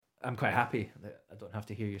I'm quite happy that I don't have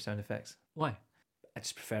to hear your sound effects. Why? I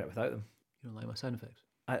just prefer it without them. You don't like my sound effects?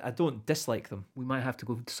 I don't dislike them. We might have to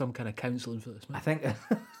go to some kind of counselling for this, I mate. think,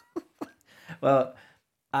 well,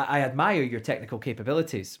 I admire your technical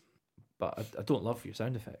capabilities, but I don't love your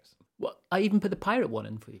sound effects. What? I even put the pirate one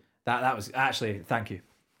in for you. That was actually, thank you.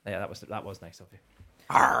 Yeah, that was nice of you.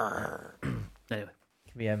 Anyway,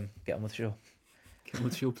 Can we get on with the show? get on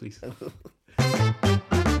with the show, please.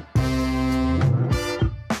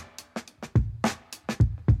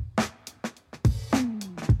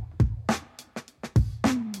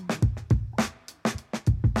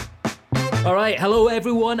 All right, hello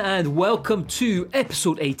everyone, and welcome to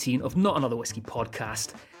episode 18 of Not Another Whiskey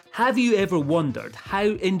Podcast. Have you ever wondered how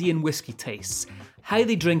Indian whiskey tastes, how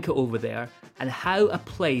they drink it over there, and how a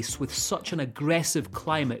place with such an aggressive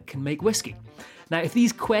climate can make whiskey? Now, if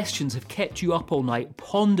these questions have kept you up all night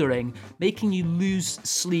pondering, making you lose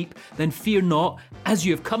sleep, then fear not, as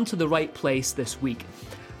you have come to the right place this week.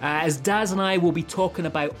 As Daz and I will be talking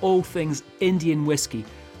about all things Indian whiskey.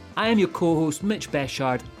 I am your co-host, Mitch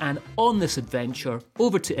Beshard, and on this adventure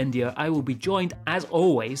over to India, I will be joined, as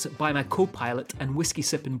always, by my co-pilot and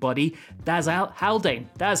whiskey-sipping buddy, Daz Haldane.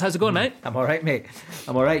 Daz, how's it going, mate? I'm all right, mate.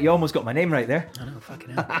 I'm all right. You almost got my name right there. I know, fucking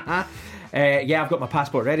hell. Yeah, I've got my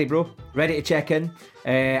passport ready, bro. Ready to check in.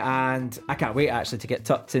 And I can't wait, actually, to get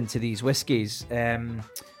tucked into these whiskies.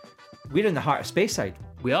 We're in the heart of Speyside.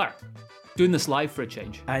 We are. Doing this live for a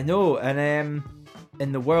change. I know, and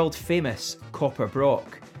in the world-famous Copper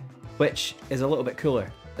Brock, which is a little bit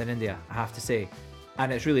cooler than India, I have to say.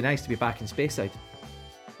 And it's really nice to be back in Speyside.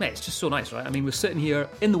 Mate, it's just so nice, right? I mean, we're sitting here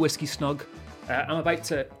in the whiskey snug. I'm about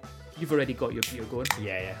to... You've already got your beer going.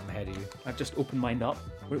 Yeah, I'm ahead of you. I've just opened mine up.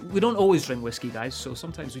 We don't always drink whiskey, guys, so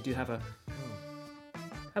sometimes we do have a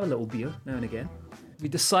little beer now and again. We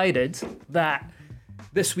decided that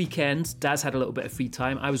this weekend, Daz had a little bit of free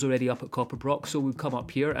time. I was already up at Copper Brock, so we'd come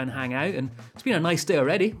up here and hang out. And it's been a nice day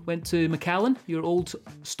already. Went to Macallan, your old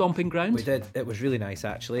stomping ground. We did. It was really nice,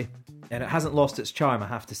 actually. And it hasn't lost its charm, I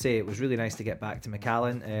have to say. It was really nice to get back to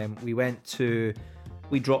Macallan.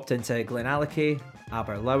 We dropped into Glenallachie,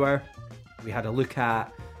 Aberlour. We had a look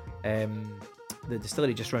at the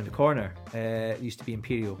distillery just around the corner. It used to be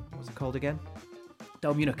Imperial. What was it called again?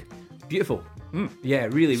 Dalmunich. Beautiful. Yeah,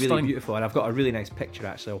 really, really Stunning. beautiful. And I've got a really nice picture,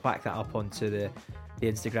 actually. I'll whack that up onto the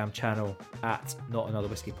Instagram channel at Not Another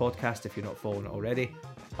Whiskey Podcast if you're not following it already.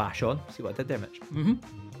 Bash on. See what I did there, Mitch?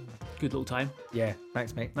 Good little time. Yeah,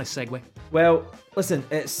 thanks, mate. Nice segue. Well, listen,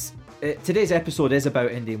 today's episode is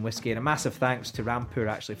about Indian whiskey, and a massive thanks to Rampur,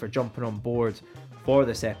 actually, for jumping on board for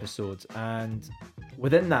this episode. And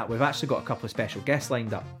within that, we've actually got a couple of special guests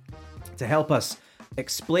lined up to help us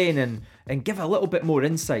explain and give a little bit more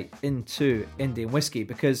insight into Indian whiskey,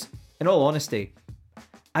 because in all honesty,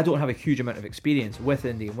 I don't have a huge amount of experience with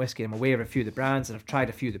Indian whiskey. I'm aware of a few of the brands and I've tried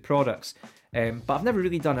a few of the products, but I've never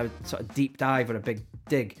really done a sort of deep dive or a big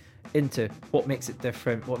dig into what makes it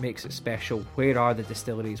different, what makes it special, where are the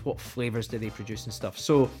distilleries, what flavours do they produce and stuff.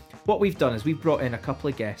 So what we've done is we've brought in a couple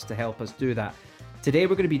of guests to help us do that. Today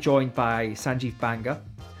we're going to be joined by Sanjeev Banga,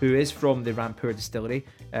 who is from the Rampur distillery,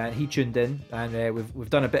 and he tuned in, and we've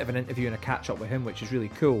done a bit of an interview and a catch up with him, which is really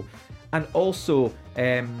cool. And also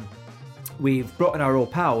we've brought in our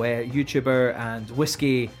old pal, YouTuber and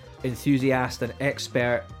whiskey enthusiast and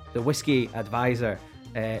expert, the Whiskey Advisor,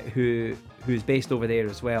 who's based over there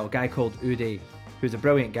as well, a guy called Uday, who's a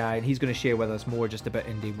brilliant guy, and he's going to share with us more just about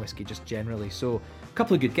Indian whiskey just generally. So a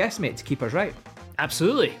couple of good guests, mate, to keep us right.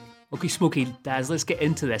 Absolutely. Okay, smoky Daz, let's get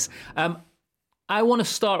into this. I want to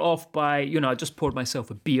start off by, I just poured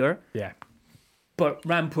myself a beer. Yeah. But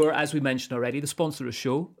Rampur, as we mentioned already, the sponsor of the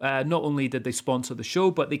show, not only did they sponsor the show,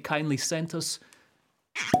 but they kindly sent us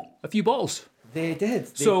a few bottles. They did.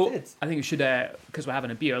 I think we should, because we're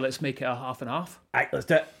having a beer, let's make it a half and half. All right, let's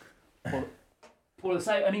do it. Pour this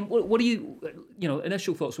out. I mean, what do you,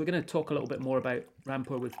 initial thoughts? We're going to talk a little bit more about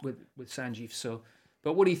Rampur with Sanjeev. So,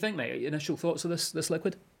 but what do you think, mate? Initial thoughts of this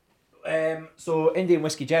liquid? So Indian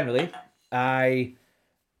whiskey generally, I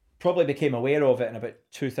probably became aware of it in about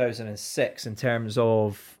 2006 in terms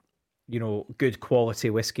of, good quality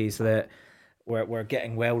whiskies that were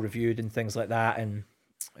getting well reviewed and things like that. And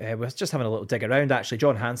we was just having a little dig around, actually.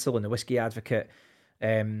 John Hansel in the Whiskey Advocate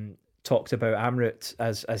talked about Amrut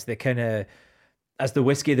as the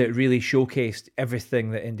whiskey that really showcased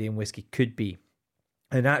everything that Indian whiskey could be.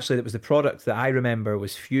 And actually, it was the product that I remember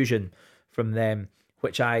was Fusion from them,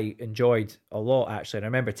 which I enjoyed a lot, actually. And I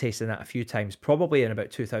remember tasting that a few times, probably in about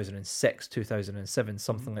 2006, 2007,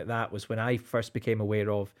 something like that, was when I first became aware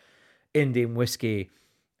of Indian whiskey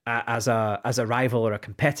as a rival or a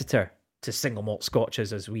competitor to single malt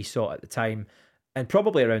scotches, as we saw it at the time. And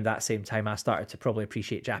probably around that same time, I started to probably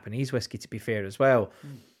appreciate Japanese whiskey, to be fair, as well.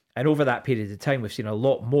 And over that period of time, we've seen a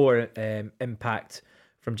lot more impact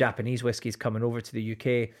from Japanese whiskies coming over to the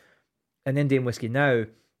UK. And Indian whiskey now,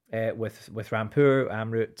 with Rampur,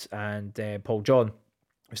 Amrut, and Paul John,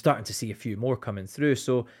 we're starting to see a few more coming through.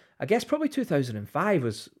 So I guess probably 2005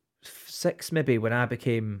 was 6 maybe when I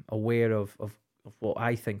became aware of what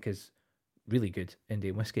I think is really good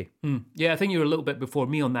Indian whiskey. Yeah, I think you were a little bit before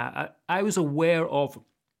me on that. I was aware of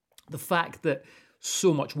the fact that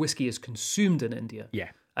so much whiskey is consumed in India. Yeah.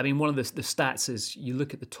 I mean, one of the stats is you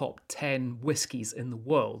look at the top 10 whiskies in the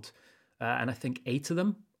world, and I think 8 of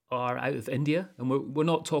them are out of India. And we're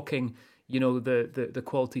not talking, the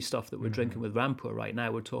quality stuff that we're drinking with Rampur right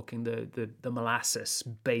now. We're talking the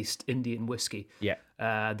molasses-based Indian whiskey. Yeah.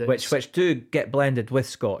 Which do get blended with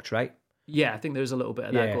Scotch, right? Yeah, I think there's a little bit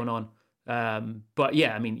of that going on. But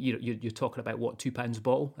yeah, I mean, you're talking about what, £2 a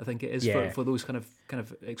bottle, I think it is for those kind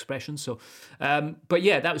of expressions. So, but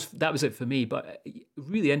yeah, that was it for me. But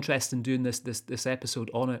really interesting doing this episode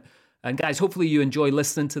on it. And guys, hopefully you enjoy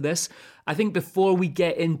listening to this. I think before we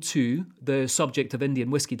get into the subject of Indian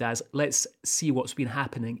whiskey, Daz, let's see what's been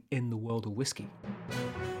happening in the world of whiskey.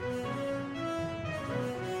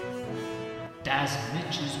 Daz and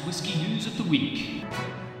Mitch's Whiskey News of the Week.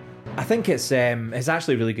 I think it's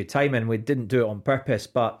actually really good timing. We didn't do it on purpose,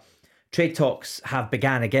 but trade talks have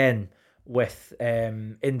began again with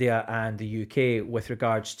India and the UK with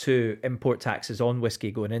regards to import taxes on whiskey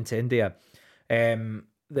going into India.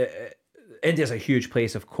 India's a huge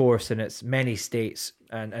place, of course, and it's many states,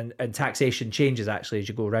 and taxation changes actually as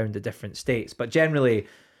you go around the different states. But generally,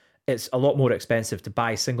 it's a lot more expensive to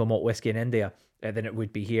buy single malt whiskey in India than it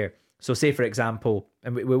would be here. So say, for example,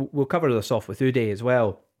 and we'll cover this off with Uday as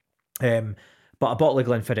well, but a bottle of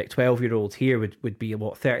Glenfiddich 12-year-old here would be,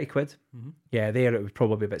 what, 30 quid? Mm-hmm. Yeah, there it would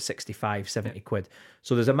probably be about 65, 70 quid.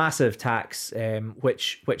 So there's a massive tax,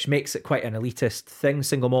 which makes it quite an elitist thing,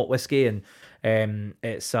 single malt whiskey, and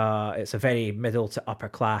it's a very middle to upper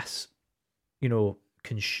class,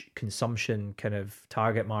 consumption kind of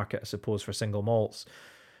target market, I suppose, for single malts.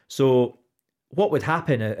 So what would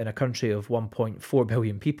happen in a country of 1.4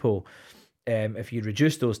 billion people if you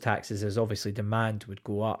reduce those taxes is obviously demand would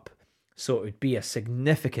go up. So it would be a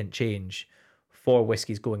significant change for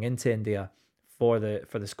whiskies going into India for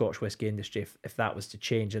the Scotch whisky industry if that was to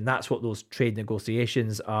change. And that's what those trade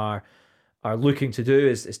negotiations are looking to do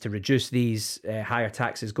is to reduce these higher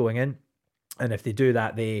taxes going in. And if they do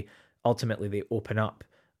that, they open up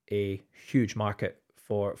a huge market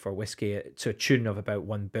for whiskey to a tune of about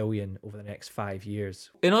 1 billion over the next 5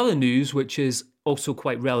 years. In other news, which is also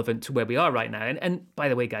quite relevant to where we are right now, and by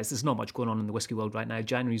the way, guys, there's not much going on in the whiskey world right now.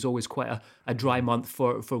 January is always quite a dry month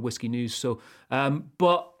for whiskey news. So,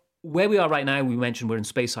 but where we are right now, we mentioned we're in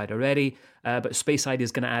Speyside already, but Speyside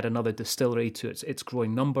is going to add another distillery to its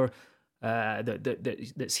growing number.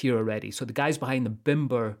 That's here already. So the guys behind the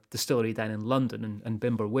Bimber distillery down in London and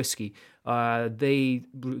Bimber Whiskey,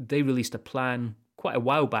 they released a plan quite a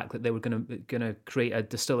while back that they were going to create a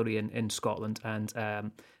distillery in Scotland, and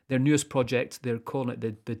their newest project, they're calling it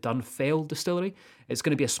the Dunfail Distillery. It's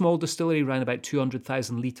going to be a small distillery, around about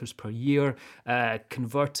 200,000 litres per year,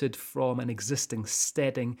 converted from an existing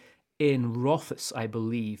steading in Rothes, I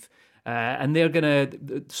believe. And they're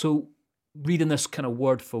going to, reading this kind of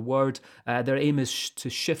word for word, their aim is to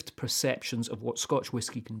shift perceptions of what Scotch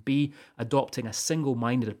whisky can be, adopting a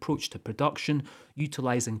single-minded approach to production,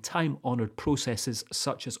 utilising time-honoured processes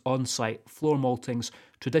such as on-site floor maltings,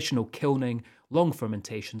 traditional kilning, long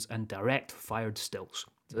fermentations and direct-fired stills.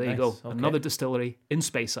 So there you go, okay. Another distillery in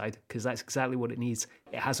Speyside, because that's exactly what it needs.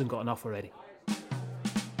 It hasn't got enough already.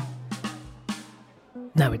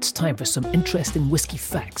 Now it's time for some interesting whiskey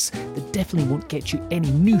facts that definitely won't get you any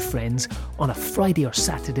new friends on a Friday or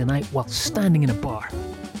Saturday night while standing in a bar.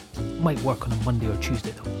 Might work on a Monday or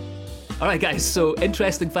Tuesday though. Alright guys, so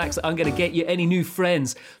interesting facts that aren't going to get you any new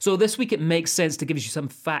friends. So this week it makes sense to give you some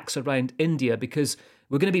facts around India because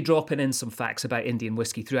we're going to be dropping in some facts about Indian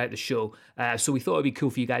whiskey throughout the show. So we thought it'd be cool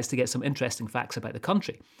for you guys to get some interesting facts about the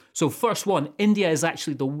country. So first one, India is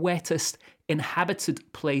actually the wettest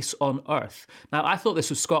inhabited place on Earth. Now, I thought this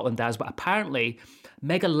was Scotland, Daz, but apparently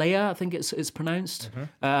Meghalaya, I think it's pronounced.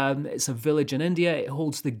 Mm-hmm. It's a village in India. It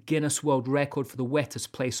holds the Guinness World Record for the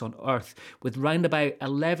wettest place on Earth, with round about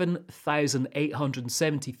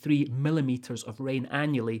 11,873 millimetres of rain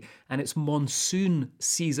annually, and its monsoon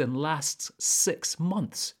season lasts 6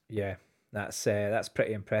 months. Yeah, that's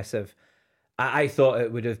pretty impressive. I thought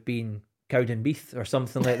it would have been Cowdenbeath or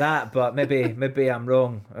something like that, but maybe I'm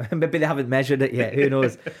wrong. Maybe they haven't measured it yet. Who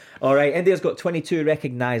knows? All right, India's got 22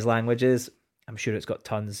 recognised languages. I'm sure it's got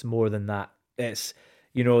tons more than that It's,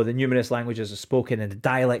 you know, the numerous languages are spoken and the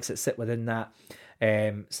dialects that sit within that.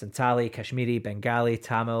 Santali, Kashmiri, Bengali,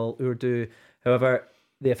 Tamil, Urdu. However,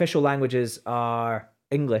 the official languages are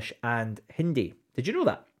English and Hindi. Did you know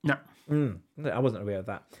that? No. I wasn't aware of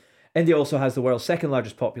that. India also has the world's second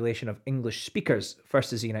largest population of English speakers.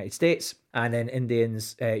 First is the United States, and then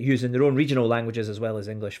Indians using their own regional languages as well as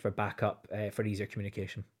English for backup for easier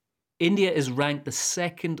communication. India is ranked the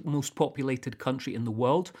second most populated country in the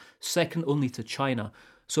world, second only to China.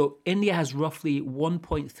 So India has roughly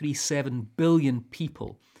 1.37 billion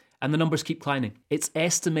people, and the numbers keep climbing. It's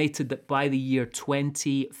estimated that by the year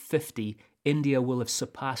 2050, India will have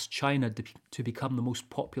surpassed China to become the most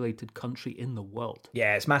populated country in the world.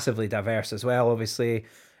 Yeah, it's massively diverse as well, obviously.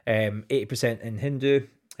 80% in Hindu,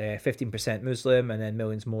 15% Muslim, and then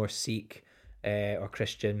millions more Sikh or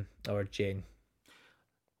Christian or Jain.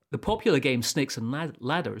 The popular game Snakes and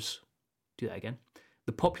Ladders, do that again.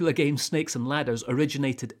 The popular game Snakes and Ladders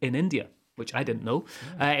originated in India, which I didn't know.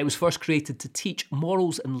 It was first created to teach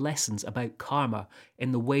morals and lessons about karma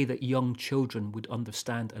in the way that young children would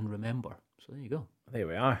understand and remember. So there you go. There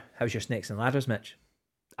we are. How's your Snakes and Ladders, Mitch?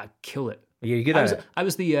 I kill it. Are you good at it? I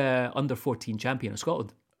was the under 14 champion of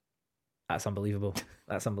Scotland. That's unbelievable.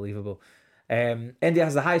 That's unbelievable. India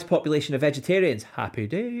has the highest population of vegetarians. Happy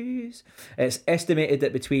days. It's estimated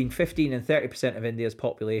that between 15 and 30% of India's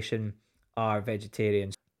population are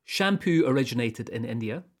vegetarians. Shampoo originated in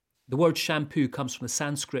India. The word shampoo comes from the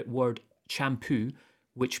Sanskrit word champu,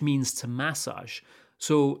 which means to massage.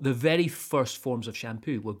 So the very first forms of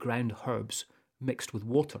shampoo were ground herbs mixed with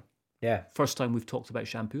water. Yeah. First time we've talked about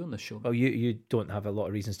shampoo on this show. Well, you don't have a lot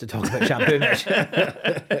of reasons to talk about shampoo, Mitch.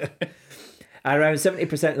 Around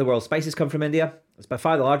 70% of the world's spices come from India. It's by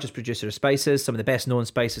far the largest producer of spices. Some of the best known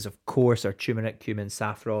spices, of course, are turmeric, cumin,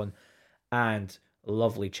 saffron, and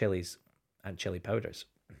lovely chilies and chili powders.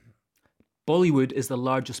 Bollywood is the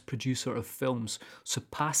largest producer of films,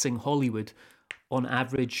 surpassing Hollywood. On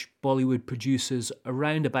average, Bollywood produces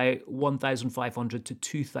around about 1,500 to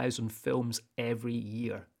 2,000 films every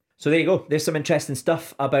year. So there you go. There's some interesting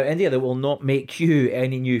stuff about India that will not make you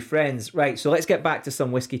any new friends. Right, so let's get back to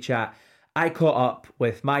some whiskey chat. I caught up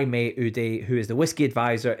with my mate Uday, who is the whiskey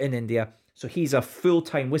advisor in India. So he's a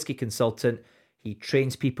full-time whiskey consultant. He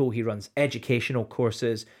trains people. He runs educational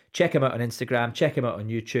courses. Check him out on Instagram. Check him out on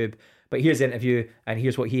YouTube. But here's the interview, and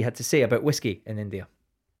here's what he had to say about whiskey in India.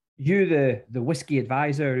 You, the whiskey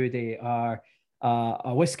advisor, Uday, are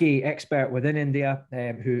a whiskey expert within India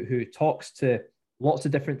who talks to lots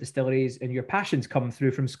of different distilleries, and your passions come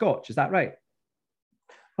through from Scotch. Is that right?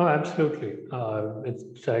 Oh, absolutely.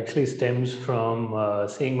 It actually stems from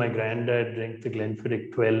seeing my granddad drink the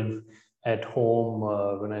Glenfiddich 12 at home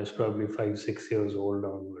when I was probably 5-6 years old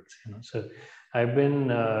onwards. So I've been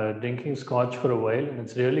drinking Scotch for a while, and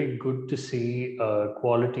it's really good to see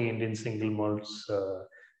quality Indian single malts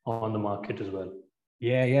on the market as well.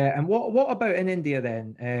 Yeah. And what about in India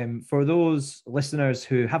then? For those listeners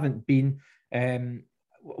who haven't been,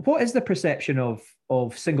 what is the perception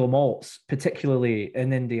of single malts, particularly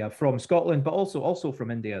in India, from Scotland, but also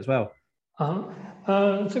from India as well?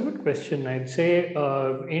 It's a good question. I'd say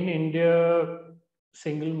in India,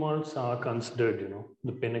 single malts are considered,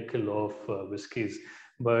 the pinnacle of whiskies.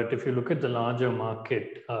 But if you look at the larger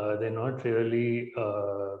market, they're not really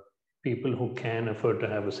people who can afford to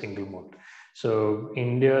have a single malt. So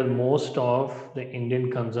India, most of the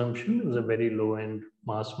Indian consumption is a very low-end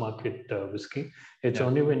mass market whiskey. It's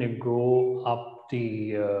only when you go up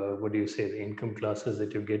the, the income classes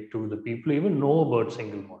that you get to the people who even know about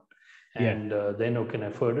single malt. And then who can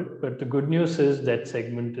afford it. But the good news is that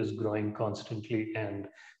segment is growing constantly, and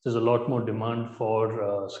there's a lot more demand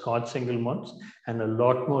for Scotch single malts and a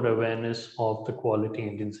lot more awareness of the quality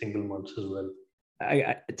Indian single malts as well.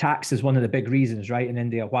 Tax is one of the big reasons, right, in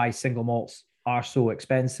India, why single malts are so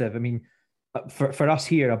expensive. I mean, for us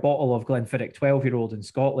here, a bottle of Glenfiddich 12-year-old in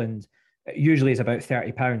Scotland usually is about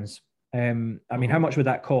 £30. I mean, how much would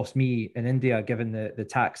that cost me in India, given the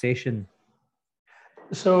taxation?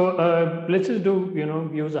 So let's just do,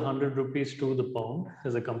 use 100 rupees to the pound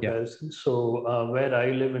as a comparison. Yeah. So where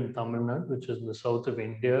I live in Tamil Nadu, which is in the south of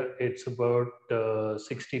India, it's about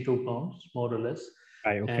 62 pounds, more or less.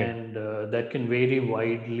 Right, okay. And that can vary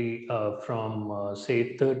widely from,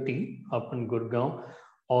 say, 30 up in Gurgaon,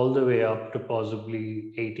 all the way up to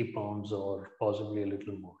possibly 80 pounds or possibly a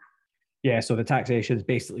little more. Yeah, so the taxation is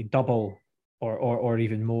basically double or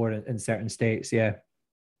even more in certain states, yeah.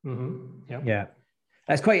 Mm-hmm. Yeah.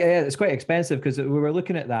 It's quite expensive, because we were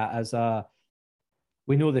looking at that as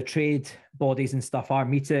we know the trade bodies and stuff are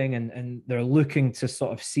meeting and they're looking to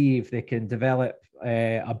sort of see if they can develop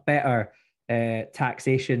a better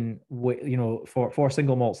taxation, for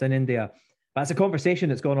single malts in India. That's a conversation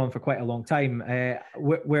that's gone on for quite a long time.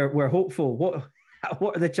 We're hopeful. What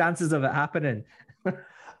are the chances of it happening?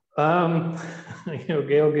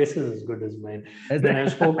 Your guess is as good as mine. Then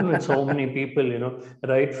I've spoken with so many people,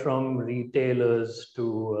 right from retailers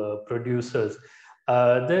to producers.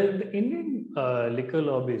 The Indian liquor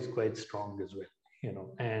lobby is quite strong as well,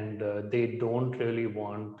 and they don't really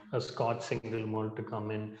want a Scotch single malt to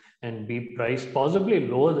come in and be priced possibly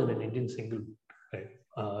lower than an Indian single malt, right?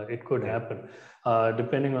 It could happen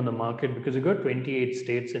depending on the market, because you've got 28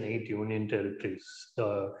 states and 8 union territories.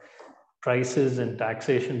 Prices and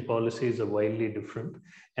taxation policies are wildly different,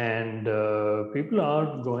 and people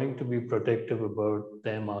are going to be protective about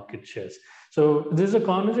their market shares. So there's a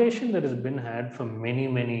conversation that has been had for many,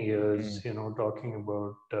 many years, talking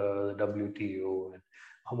about the WTO and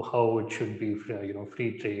how it should be,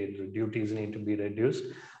 free trade, the duties need to be reduced.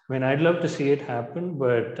 I mean, I'd love to see it happen,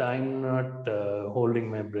 but I'm not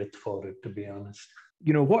holding my breath for it, to be honest.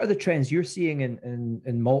 What are the trends you're seeing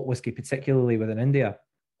in malt whiskey, particularly within India?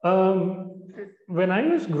 When I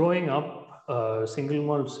was growing up, single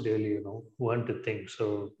malts really, weren't a thing.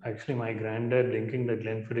 So actually, my granddad drinking the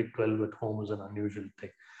Glenfiddich 12 at home was an unusual thing.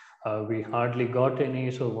 We hardly got any,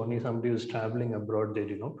 so only somebody was traveling abroad,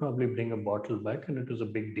 they'd, probably bring a bottle back, and it was a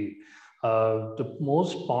big deal. The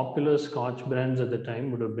most popular Scotch brands at the time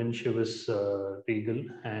would have been Chivas Regal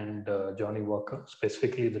and Johnny Walker,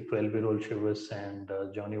 specifically the 12-year-old Chivas and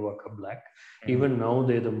Johnny Walker Black. Even now,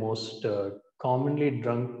 they're the most commonly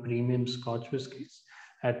drunk premium Scotch whiskies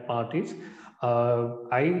at parties.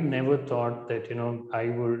 I never thought that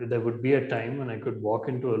there would be a time when I could walk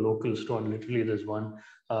into a local store, and literally there's one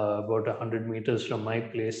about 100 meters from my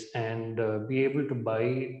place, and be able to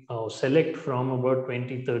buy or select from about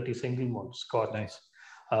 20-30 single malt Scotch. Nice.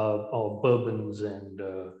 Or bourbons and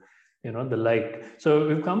the like. So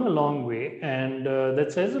we've come a long way, and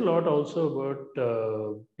that says a lot also about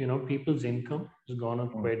people's income has gone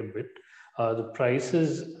up quite a bit. The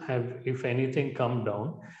prices have, if anything, come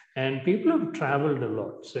down, and people have traveled a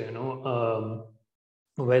lot. So,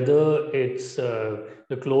 whether it's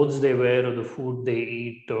the clothes they wear or the food they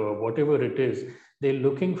eat or whatever it is, they're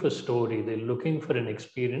looking for story, they're looking for an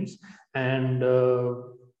experience. And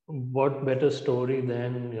what better story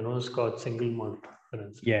than, Scotch single malt, for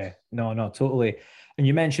instance? Yeah, no, totally. And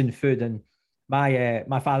you mentioned food, and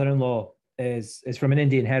my father-in-law is from an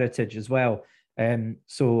Indian heritage as well.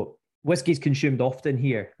 So whiskey's consumed often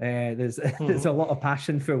here. There's a lot of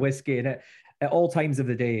passion for whiskey in it at all times of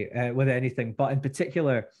the day with anything, but in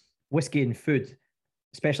particular, whiskey and food,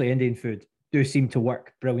 especially Indian food, do seem to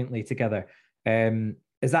work brilliantly together.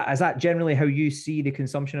 Is that generally how you see the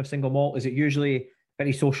consumption of single malt? Is it usually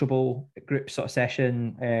very sociable group sort of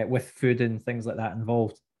session with food and things like that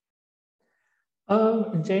involved?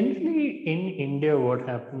 Generally in India, what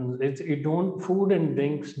happens is food and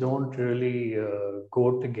drinks don't really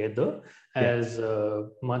go together as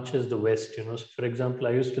much as the West. So for example,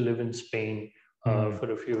 I used to live in Spain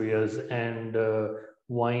for a few years, and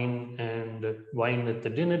wine at the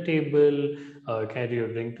dinner table, carry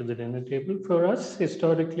your drink to the dinner table. For us,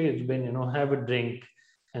 historically, it's been, have a drink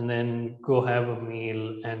and then go have a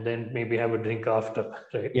meal and then maybe have a drink after,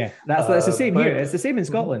 right? Yeah, that's the same here. It's the same in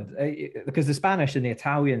Scotland because the Spanish and the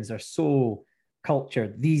Italians are so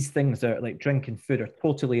cultured. These things are like drink and food are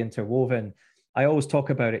totally interwoven. I always talk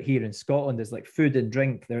about it here in Scotland as like food and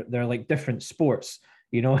drink. They're like different sports,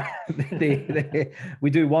 we do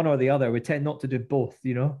one or the other. We tend not to do both,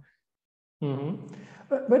 Mm-hmm.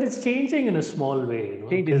 But it's changing in a small way.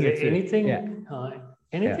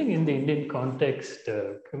 Anything in the Indian context,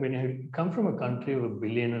 I come from a country of 1.5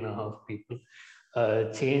 billion people.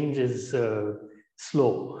 Change is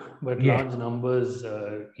slow, but large numbers,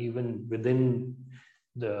 even within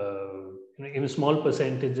even small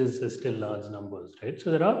percentages, are still large numbers, right?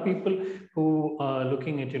 So there are people who are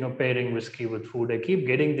looking at, pairing whiskey with food. I keep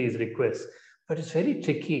getting these requests, but it's very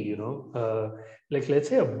tricky, like let's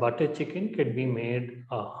say a butter chicken could be made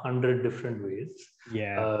 100 different ways.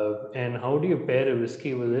 Yeah. And how do you pair a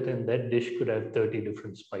whiskey with it? And that dish could have 30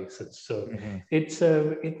 different spices. So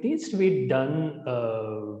it needs to be done,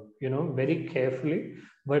 very carefully.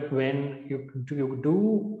 But when you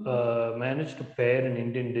do manage to pair an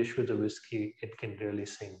Indian dish with a whiskey, it can really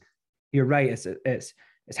sing. You're right. It's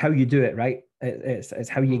how you do it, right? It's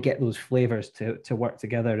how you get those flavors to work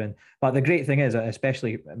together. But the great thing is,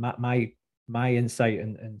 especially my insight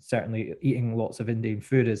and certainly eating lots of Indian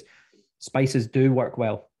food, is spices do work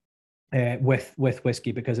well with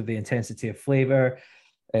whiskey because of the intensity of flavor,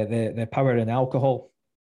 the power in alcohol.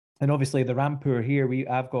 And obviously the Rampur here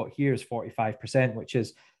I've got here is 45%, which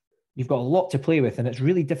is you've got a lot to play with, and it's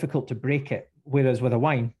really difficult to break it. Whereas with a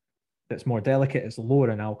wine that's more delicate, it's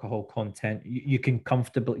lower in alcohol content. You could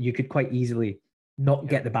quite easily not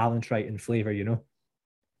get the balance right in flavor, you know.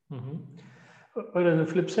 Mm-hmm. But on the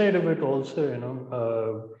flip side of it,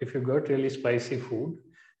 also, if you've got really spicy food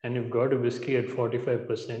and you've got a whiskey at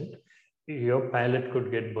 45%, your palate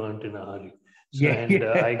could get burnt in a hurry. So,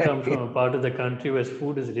 I come from a part of the country where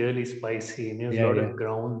food is really spicy and there's a lot of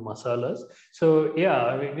ground masalas. So,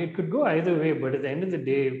 I mean, it could go either way, but at the end of the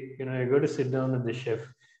day, you got to sit down with the chef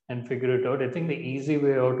and figure it out. I think the easy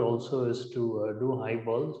way out also is to do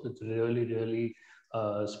highballs with really, really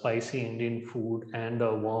spicy Indian food and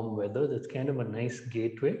warm weather. That's kind of a nice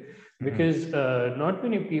gateway, because not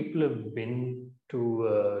many people have been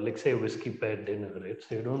to, let's say, a whiskey pair dinner, right?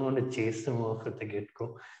 So you don't want to chase them off at the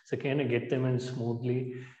get-go. So kind of get them in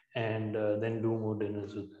smoothly and then do more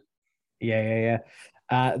dinners with them.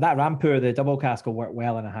 That Rampur, the double cask, will work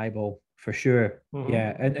well in a highball for sure.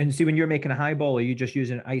 Yeah, and see, when you're making a highball, are you just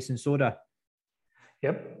using ice and soda?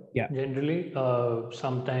 Yep. Yeah. Generally,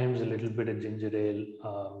 sometimes a little bit of ginger ale,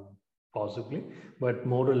 possibly, but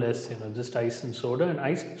more or less, just ice and soda. And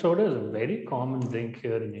ice and soda is a very common drink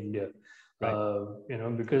here in India,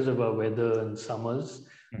 because of our weather and summers.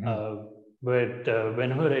 But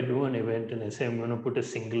whenever I do an event and I say I'm going to put a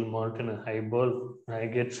single malt in a highball, I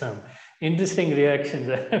get some interesting reactions,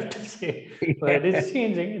 I have to say. But it's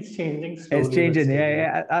changing. It's changing slowly. It's changing.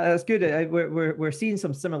 Yeah. That's good. We're seeing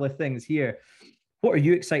some similar things here. What are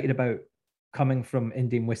you excited about coming from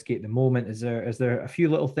Indian whiskey at the moment? Is there a few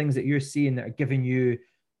little things that you're seeing that are giving you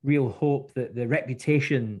real hope that the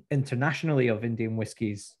reputation internationally of Indian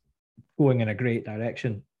whiskies going in a great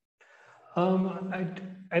direction?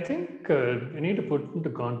 I think you need to put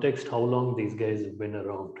into context how long these guys have been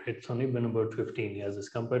around. It's only been about 15 years as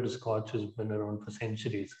compared to Scotch, has been around for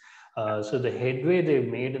centuries. So the headway they've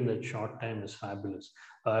made in that short time is fabulous.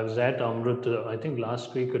 I was at Amrut, I think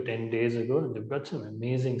last week or 10 days ago, and they've got some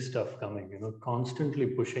amazing stuff coming, constantly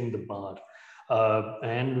pushing the bar.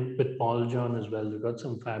 And with Paul John as well, they've got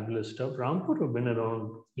some fabulous stuff. Rampur have been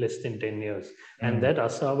around less than 10 years. And that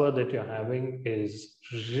Asava that you're having is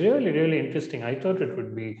really, really interesting. I thought it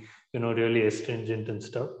would be, really astringent and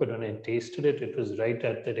stuff, but when I tasted it, it was right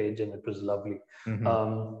at that edge and it was lovely.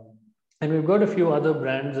 And we've got a few other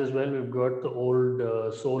brands as well. We've got the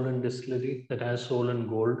old Solon distillery that has Solon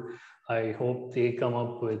Gold. I hope they come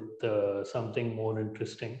up with something more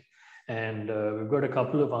interesting. And we've got a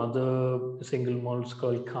couple of other single malts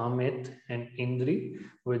called Kamet and Indri,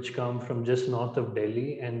 which come from just north of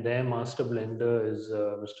Delhi. And their master blender is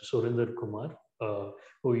Mr. Surinder Kumar,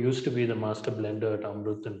 who used to be the master blender at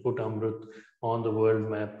Amrut and put Amrut on the world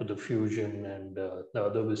map with the Fusion and the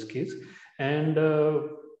other whiskies. And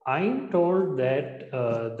I'm told that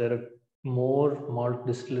there are more malt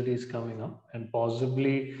distilleries coming up, and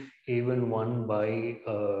possibly even one by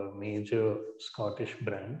a major Scottish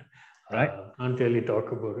brand. Right. Can't really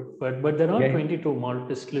talk about it, but there are 22 malt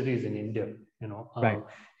distilleries in India.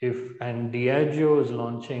 And Diageo is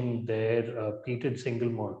launching their peated single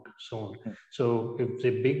malt soon. So if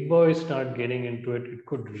the big boys start getting into it, it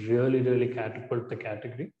could really, really catapult the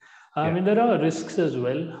category. I mean, there are risks as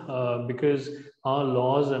well, because our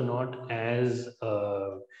laws are not as,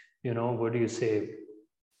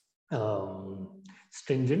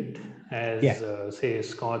 stringent as, say,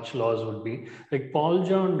 Scotch laws would be. Like Paul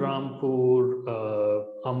John, Rampur,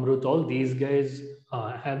 Amrut, all these guys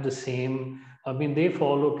have the same. I mean, they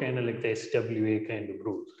follow kind of like the SWA kind of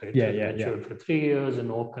rules, right? Matured for 3 years and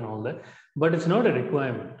oak and all that, but it's not a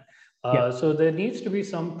requirement. So there needs to be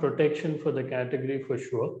some protection for the category for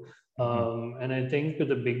sure. And I think with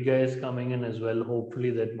the big guys coming in as well,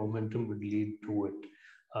 hopefully that momentum would lead to it.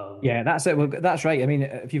 That's it. Well, that's right. I mean,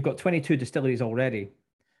 if you've got 22 distilleries already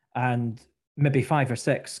and maybe 5 or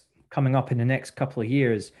 6 coming up in the next couple of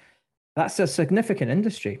years, that's a significant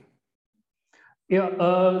industry.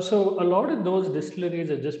 So a lot of those distilleries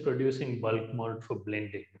are just producing bulk malt for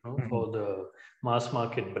blending, for the mass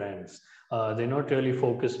market brands. They're not really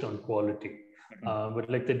focused on quality. But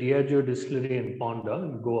like the Diageo distillery in Ponda,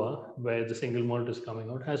 in Goa, where the single malt is coming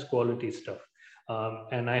out, has quality stuff.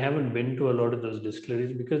 And I haven't been to a lot of those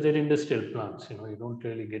distilleries because they're industrial plants. You don't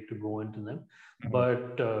really get to go into them.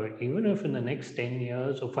 But even if in the next 10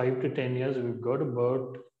 years or 5 to 10 years, we've got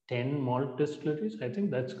about 10 malt distilleries, I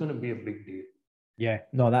think that's going to be a big deal. Yeah,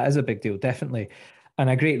 no, that is a big deal, definitely. And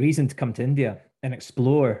a great reason to come to India and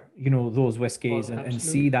explore, those whiskies and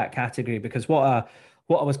see that category. Because what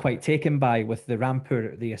I was quite taken by with the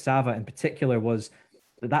Rampur, the Asava in particular, was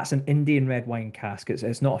that's an Indian red wine cask.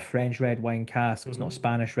 It's not a French red wine cask. It's not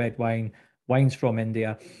Spanish red wine. Wine's from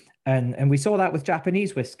India. And we saw that with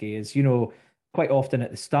Japanese whiskey, is, you know, quite often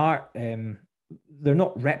at the start, they're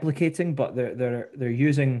not replicating, but they're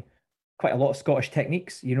using quite a lot of Scottish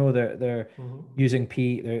techniques. You know, they're using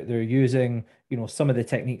peat, they're using, you know, some of the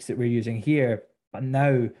techniques that we're using here. But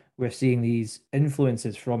now we're seeing these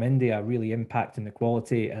influences from India really impacting the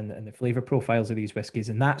quality and the flavor profiles of these whiskies.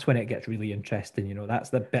 And that's when it gets really interesting. You know, that's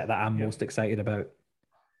the bit that I'm most excited about.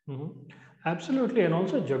 Absolutely, and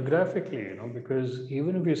also geographically, you know, because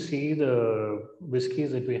even if you see the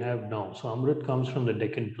whiskies that we have now, so Amrit comes from the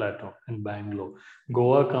Deccan Plateau in Bangalore,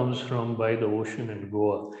 Goa comes from by the ocean in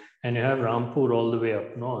Goa, and you have Rampur all the way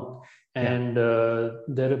up north. And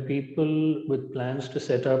there are people with plans to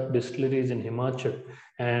set up distilleries in Himachal,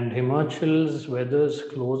 and Himachal's weather is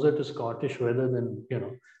closer to Scottish weather than, you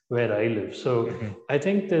know, where I live. So I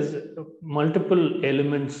think there's multiple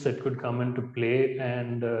elements that could come into play,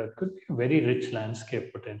 and could be a very rich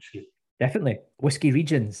landscape potentially. Definitely. Whiskey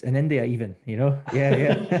regions in India, even, you know?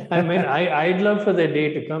 Yeah. I mean, I'd love for that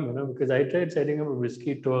day to come, you know, because I tried setting up a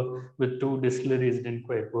whiskey tour with 2 distilleries, didn't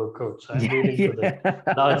quite work out. So I'm waiting for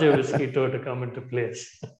the larger whiskey tour to come into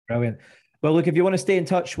place. Brilliant. Well, look, if you want to stay in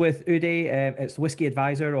touch with Uday, it's Whiskey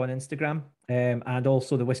Advisor on Instagram, and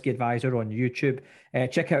also the Whiskey Advisor on YouTube.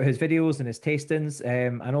 Check out his videos and his tastings,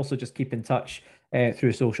 and also just keep in touch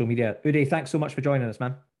through social media. Uday, thanks so much for joining us,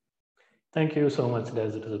 man. Thank you so much,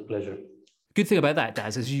 Daz. It was a pleasure. Good thing about that,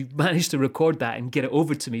 Daz, is you managed to record that and get it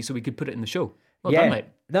over to me so we could put it in the show. Well done, mate.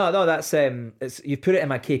 No, that's you put it in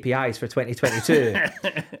my KPIs for 2022,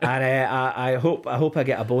 and I hope I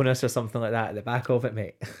get a bonus or something like that at the back of it,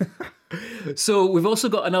 mate. So we've also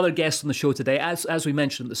got another guest on the show today. As we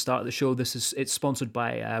mentioned at the start of the show, it's sponsored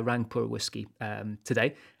by Rangpur Whiskey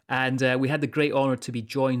today, and we had the great honour to be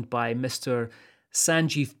joined by Mr.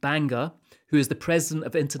 Sanjeev Banga, who is the president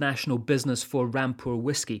of international business for Rampur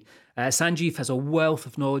Whiskey. Sanjeev has a wealth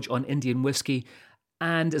of knowledge on Indian whiskey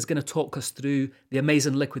and is going to talk us through the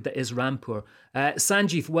amazing liquid that is Rampur.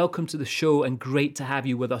 Sanjeev, welcome to the show and great to have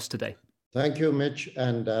you with us today. Thank you, Mitch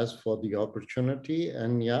and Daz, for the opportunity.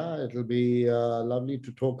 And yeah, it'll be lovely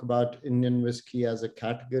to talk about Indian whiskey as a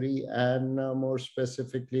category, and more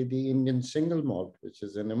specifically the Indian single malt, which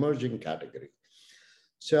is an emerging category.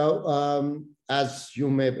 So as you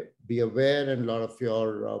may be aware, and a lot of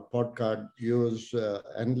your podcast viewers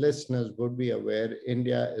and listeners would be aware,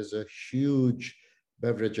 India is a huge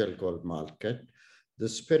beverage alcohol market. The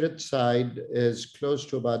spirit side is close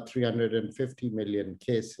to about 350 million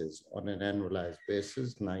cases on an annualized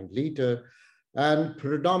basis, 9 liter. And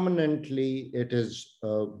predominantly it is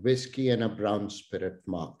a whiskey and a brown spirit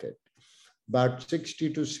market. About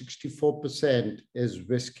 60 to 64% is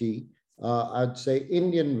whiskey. I'd say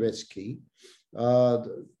Indian whiskey,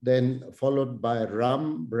 then followed by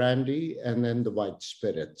rum, brandy, and then the white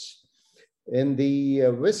spirits. In the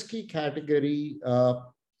whiskey category,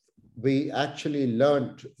 we actually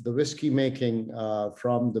learned the whiskey making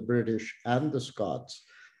from the British and the Scots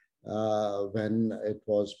when it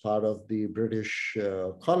was part of the British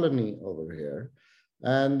colony over here.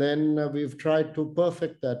 And then we've tried to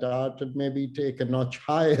perfect that art and maybe take a notch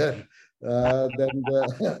higher than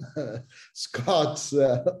the Scots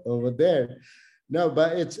over there. No,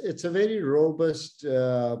 but it's a very robust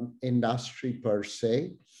industry per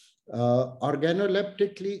se.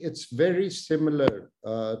 Organoleptically, it's very similar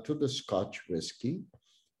to the Scotch whiskey.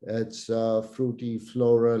 It's fruity,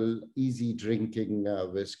 floral, easy drinking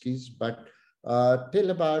whiskeys. But till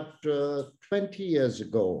about 20 years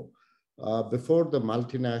ago, before the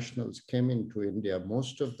multinationals came into India,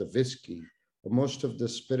 most of the whiskey, most of the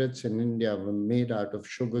spirits in India were made out of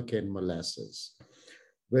sugarcane molasses,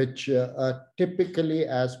 which typically,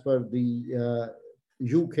 as per the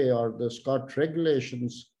UK or the Scotch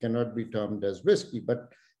regulations, cannot be termed as whiskey.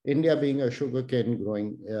 But India being a sugarcane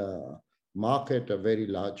growing market, a very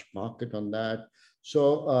large market on that.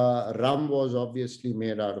 So rum was obviously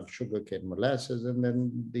made out of sugarcane molasses, and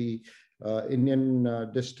then the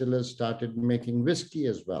Indian distillers started making whiskey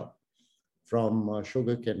as well from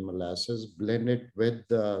sugarcane molasses, blended with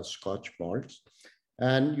the Scotch malts.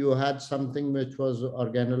 And you had something which was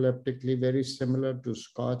organoleptically very similar to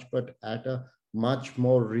Scotch, but at a much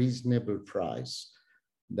more reasonable price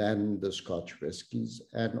than the Scotch whiskies.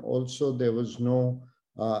 And also there was no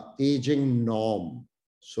aging norm,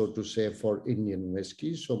 so to say, for Indian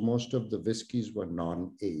whiskeys. So most of the whiskeys were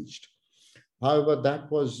non-aged. However,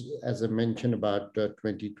 that was, as I mentioned, about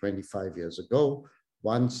 20, 25 years ago,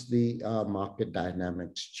 once the market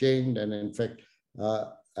dynamics changed. And in fact,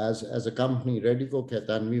 as a company, Redigo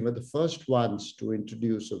Khaitan, we were the first ones to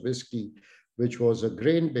introduce a whiskey which was a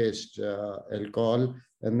grain-based alcohol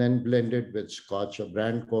and then blended with Scotch, a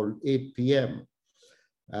brand called 8 PM.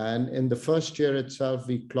 And in the first year itself,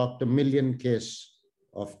 we clocked 1 million case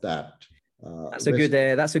of that.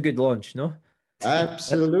 That's a good launch, no?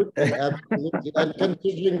 Absolutely, absolutely. And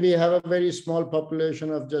considering we have a very small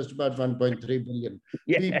population of just about 1.3 billion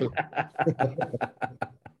people.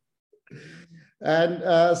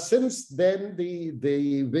 And since then,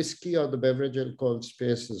 the whiskey or the beverage alcohol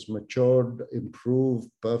space has matured, improved,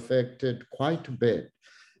 perfected quite a bit.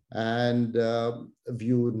 And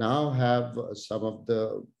you now have some of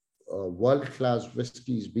the world-class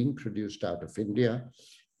whiskeys being produced out of India.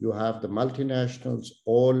 You have the multinationals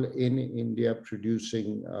all in India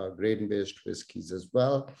producing grain-based whiskeys as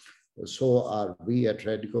well. So are we at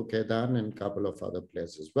Redico Khaitan and a couple of other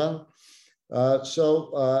players as well.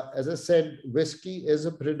 As I said, whiskey is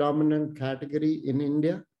a predominant category in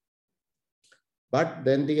India, but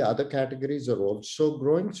then the other categories are also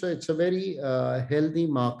growing. So it's a very healthy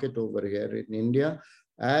market over here in India.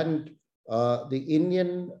 And the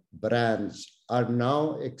Indian brands are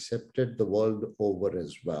now accepted the world over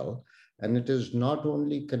as well. And it is not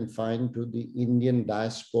only confined to the Indian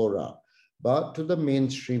diaspora, but to the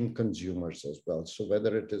mainstream consumers as well. So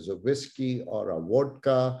whether it is a whiskey or a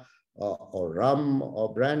vodka or rum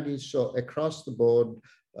or brandy, so across the board,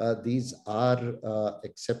 these are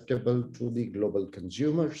acceptable to the global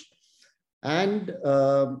consumers. And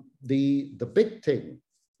the big thing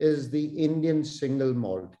is the Indian single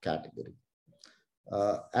malt category.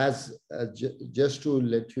 Just to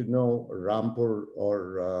let you know, Rampur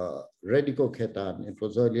or Redico Khaitan, it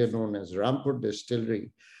was earlier known as Rampur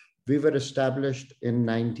Distillery. We were established in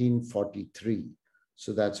 1943.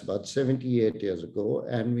 So that's about 78 years ago.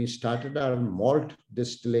 And we started our malt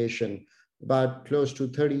distillation about close to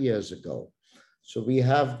 30 years ago. So we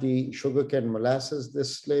have the sugarcane molasses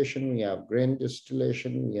distillation, we have grain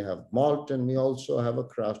distillation, we have malt, and we also have a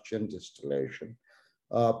craft gin distillation.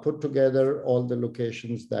 Put together all the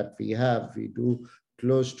locations that we have, we do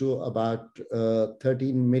close to about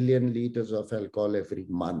 13 million liters of alcohol every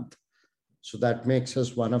month. So that makes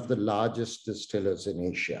us one of the largest distillers in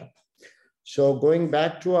Asia. So going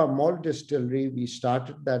back to our malt distillery, we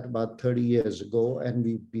started that about 30 years ago, and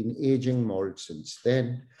we've been aging malt since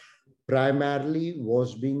then. Primarily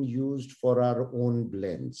was being used for our own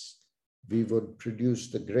blends. We would produce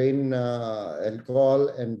the grain alcohol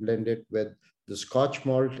and blend it with the Scotch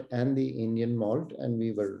malt and the Indian malt, and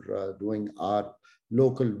we were doing our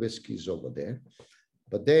local whiskies over there.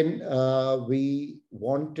 But then we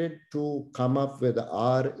wanted to come up with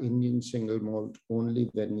our Indian single malt only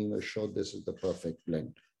when we were sure this is the perfect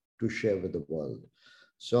blend to share with the world.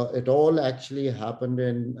 So it all actually happened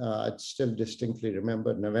in, I still distinctly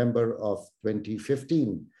remember, November of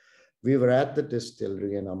 2015. We were at the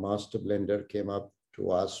distillery and a master blender came up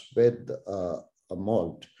to us with a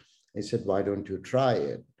malt. He said, why don't you try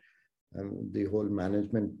it? And the whole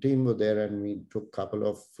management team were there, and we took a couple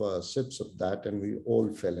of sips of that, and we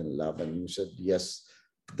all fell in love. And we said, yes,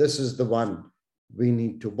 this is the one we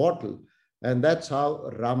need to bottle. And that's how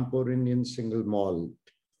Rampur Indian Single Malt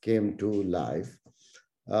came to life.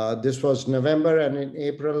 This was November, and in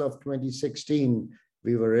April of 2016,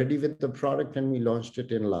 we were ready with the product and we launched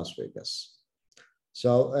it in Las Vegas.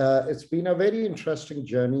 So it's been a very interesting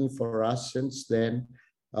journey for us since then.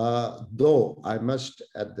 Though I must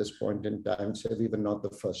at this point in time say we were not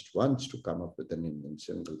the first ones to come up with an Indian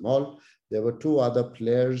single malt. There were two other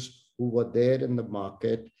players who were there in the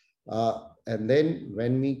market. And then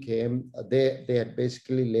when we came, they had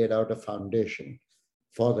basically laid out a foundation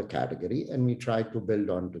for the category, and we tried to build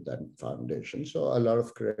onto that foundation. So a lot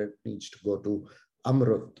of credit needs to go to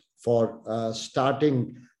Amrut for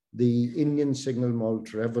starting the Indian single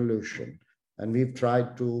malt revolution. And we've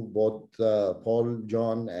tried to, both Paul,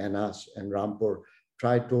 John, and us, and Rampur,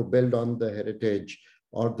 tried to build on the heritage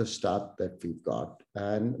or the start that we've got.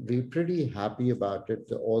 And we're pretty happy about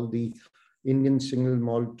it. All the Indian single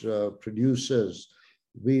malt producers,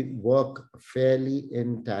 we work fairly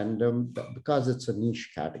in tandem because it's a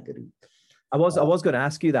niche category. I was going to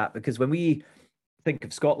ask you that, because when we think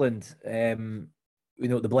of Scotland, you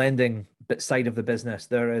know, the blending side of the business,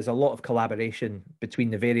 there is a lot of collaboration between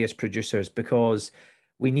the various producers because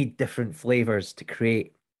we need different flavors to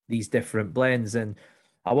create these different blends. And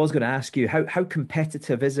I was going to ask you, how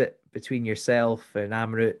competitive is it between yourself and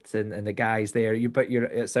Amrut and the guys there?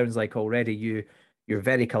 It sounds like already you're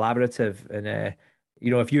very collaborative, and you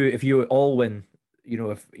know, if you all win, you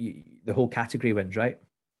know, the whole category wins, right?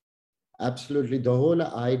 Absolutely. The whole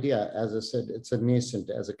idea, as I said, it's a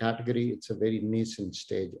nascent, as a category, it's a very nascent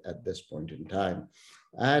stage at this point in time.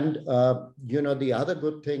 And, you know, the other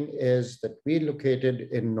good thing is that we're located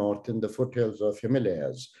in north in the foothills of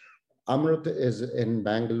Himalayas. Amrut is in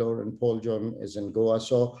Bangalore and Paul John is in Goa.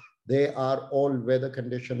 So they are all weather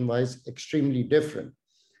condition wise extremely different.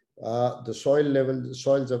 The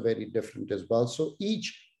soils are very different as well. So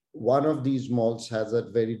each one of these malts has a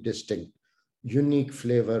very distinct, unique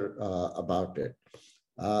flavor about it.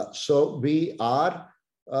 So we are,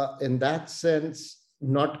 in that sense,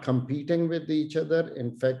 not competing with each other.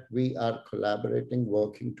 In fact, we are collaborating,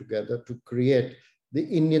 working together to create the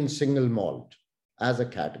Indian single malt as a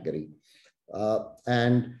category.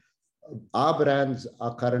 And our brands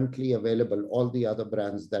are currently available, all the other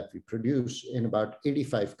brands that we produce, in about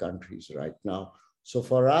 85 countries right now. So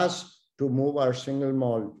for us to move our single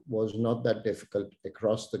malt was not that difficult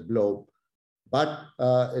across the globe, but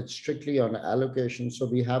it's strictly on allocation. So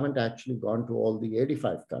we haven't actually gone to all the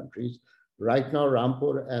 85 countries. Right now,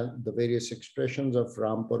 Rampur and the various expressions of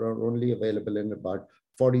Rampur are only available in about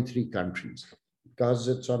 43 countries because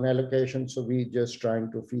it's on allocation. So we're just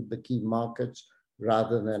trying to feed the key markets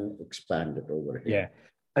rather than expand it over here. Yeah.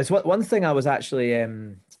 It's one thing I was actually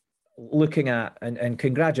looking at, and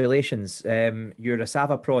congratulations, your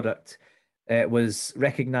Asava product was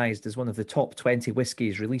recognized as one of the top 20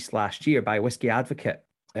 whiskies released last year by Whisky Advocate,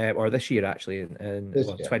 or this year actually, in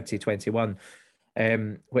 2021.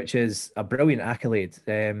 Which is a brilliant accolade,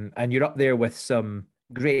 and you're up there with some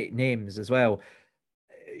great names as well.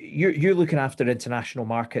 You're looking after international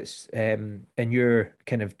markets in your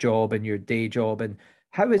kind of job and your day job, and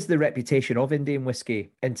how is the reputation of Indian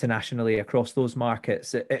whiskey internationally across those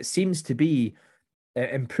markets? It seems to be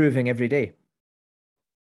improving every day.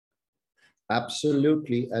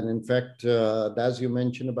 Absolutely, and in fact, as you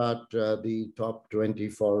mentioned about the top 20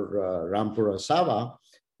 for Rampur Asava.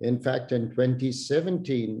 In fact, in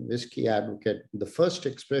 2017, Whisky Advocate, the first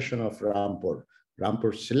expression of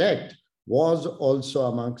Rampur Select, was also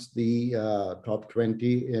amongst the top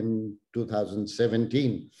 20 in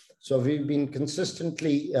 2017. So we've been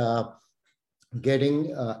consistently getting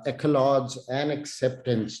accolades and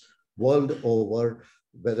acceptance world over,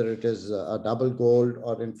 whether it is a double gold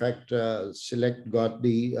or in fact, Select got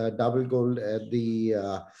the double gold at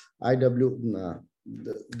the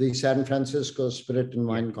the San Francisco Spirit and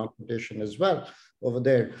Wine competition as well over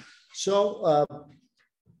there. So,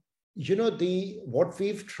 you know, what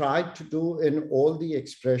we've tried to do in all the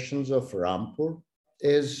expressions of Rampur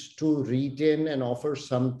is to retain and offer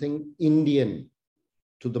something Indian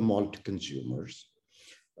to the malt consumers.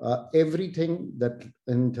 Everything that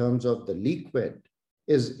in terms of the liquid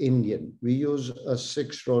is Indian. We use a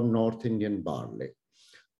 6-row North Indian barley.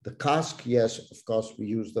 The cask, yes, of course, we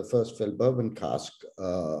use the first fill bourbon cask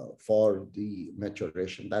for the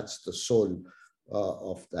maturation. That's the soul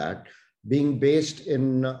of that. Being based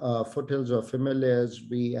in foothills of Himalayas,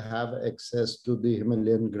 we have access to the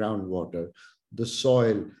Himalayan groundwater, the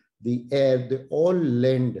soil, the air. They all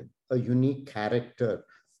lend a unique character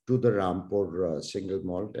to the Rampur single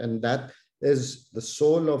malt. And that is the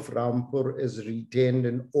soul of Rampur is retained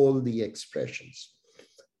in all the expressions.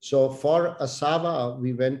 So for Asava,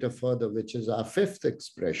 we went a further, which is our 5th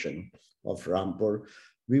expression of Rampur.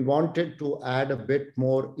 We wanted to add a bit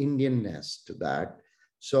more Indianness to that.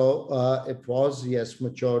 So it was, yes,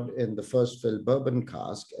 matured in the first fill bourbon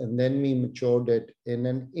cask, and then we matured it in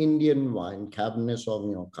an Indian wine, Cabernet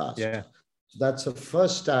Sauvignon cask. Yeah. So that's the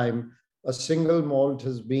first time a single malt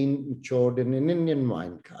has been matured in an Indian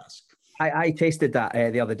wine cask. I tasted that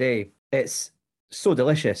the other day. It's so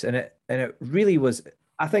delicious, and it really was.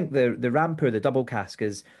 I think the Rampur, the double cask,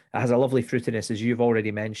 has a lovely fruitiness, as you've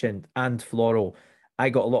already mentioned, and floral.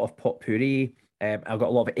 I got a lot of potpourri. I got a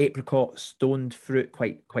lot of apricot, stoned fruit,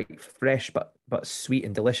 quite fresh, but sweet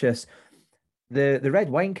and delicious. The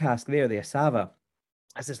red wine cask there, the Asava,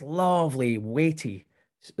 has this lovely, weighty,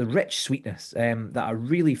 rich sweetness that I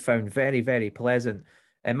really found very, very pleasant.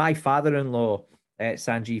 And my father-in-law,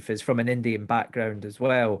 Sanjeev, is from an Indian background as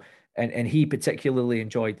well. And he particularly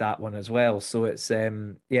enjoyed that one as well. So it's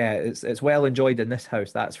it's well enjoyed in this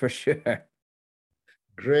house, that's for sure.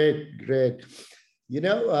 Great. You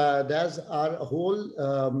know, there's our whole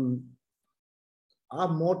our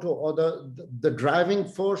motto, or the driving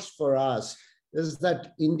force for us is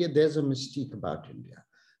that India, there's a mystique about India.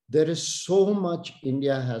 There is so much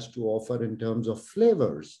India has to offer in terms of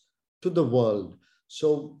flavors to the world.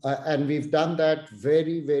 So, and we've done that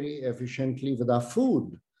very, very efficiently with our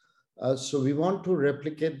food. So we want to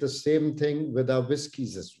replicate the same thing with our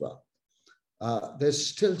whiskeys as well. There's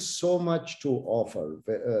still so much to offer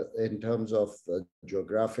in terms of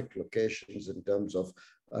geographic locations, in terms of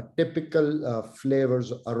typical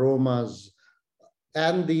flavors, aromas,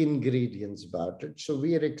 and the ingredients about it. So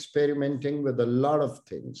we are experimenting with a lot of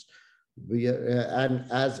things. And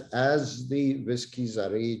as the whiskies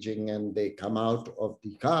are aging and they come out of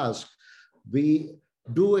the cask, we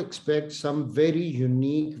do expect some very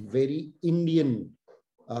unique, very Indian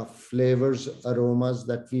flavors, aromas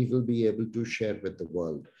that we will be able to share with the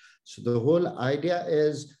world. So the whole idea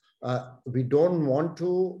is we don't want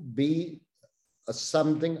to be a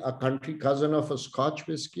country cousin of a Scotch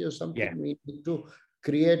whiskey or something. Yeah. We need to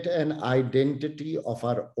create an identity of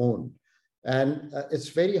our own. And it's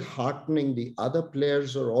very heartening. The other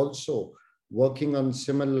players are also working on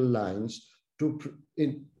similar lines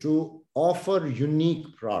to offer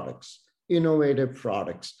unique products, innovative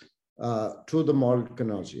products to the malt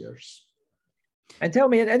connoisseurs. And tell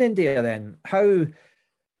me, in India then, how,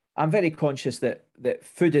 I'm very conscious that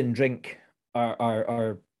food and drink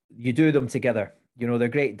are you do them together. You know, they're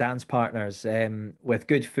great dance partners. With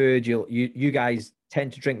good food, you guys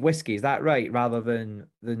tend to drink whiskey. Is that right, rather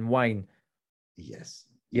than wine? Yes.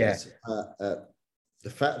 Yeah. Yes. The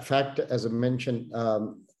fact, as I mentioned,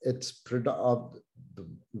 it's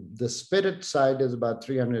the spirit side is about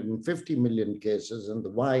 350 million cases, and the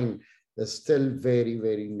wine is still very,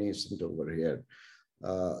 very nascent over here.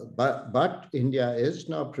 But India is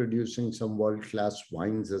now producing some world-class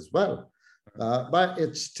wines as well. But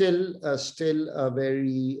it's still a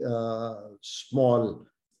very small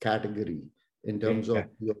category in terms of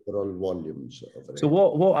the overall volumes. So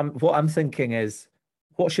what I'm thinking is,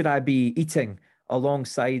 what should I be eating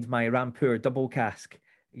alongside my Rampur double cask?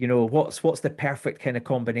 You know, what's the perfect kind of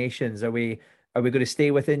combinations? Are we going to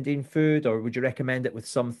stay with Indian food, or would you recommend it with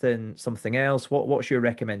something else? What's your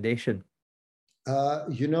recommendation?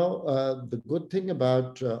 The good thing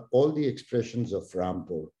about all the expressions of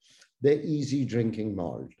Rampur, they're easy drinking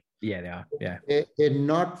malt. Yeah, they are. Yeah. They're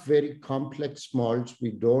not very complex malts.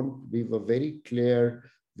 We were very clear.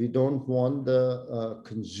 We don't want the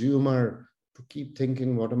consumer to keep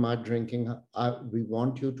thinking, what am I drinking? We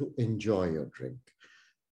want you to enjoy your drink.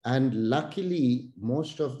 And luckily,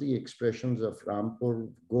 most of the expressions of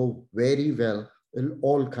Rampur go very well in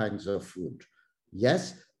all kinds of food.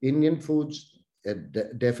 Yes, Indian foods,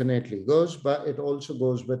 it definitely goes, but it also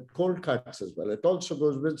goes with cold cuts as well. It also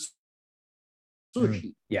goes with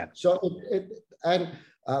sushi. Yeah. So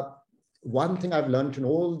one thing I've learned in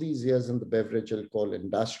all these years in the beverage alcohol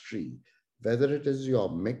industry, whether it is your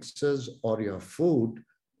mixers or your food,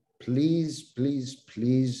 please, please,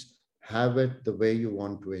 please have it the way you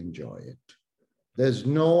want to enjoy it. There's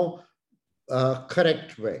no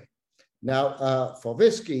correct way. Now, for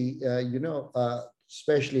whiskey,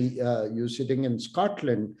 especially you sitting in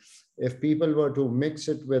Scotland, if people were to mix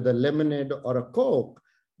it with a lemonade or a Coke,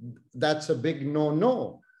 that's a big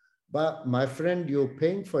no-no. But my friend, you're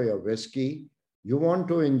paying for your whiskey. You want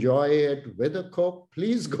to enjoy it with a Coke,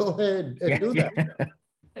 please go ahead and do that.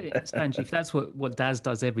 Sanjeev, that's what Daz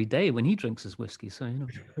does every day when he drinks his whiskey. So, you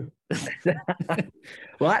know.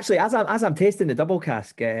 Well, actually, as I'm tasting the double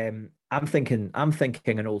cask, I'm thinking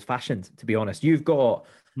an old fashioned, to be honest. You've got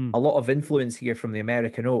a lot of influence here from the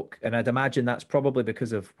American oak, and I'd imagine that's probably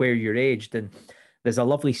because of where you're aged. And there's a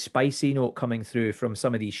lovely spicy note coming through from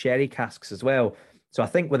some of these sherry casks as well. So I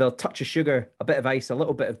think with a touch of sugar, a bit of ice, a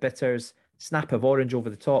little bit of bitters, snap of orange over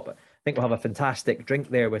the top, I think we'll have a fantastic drink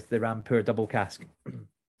there with the Rampur double cask.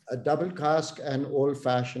 A double cask and old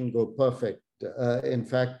fashioned go perfect. In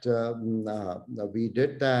fact, we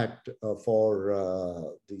did that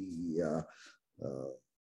for the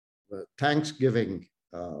Thanksgiving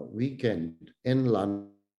weekend in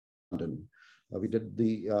London. We did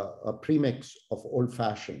a premix of old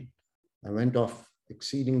fashioned and went off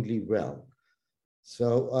exceedingly well.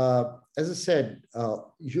 So, as I said,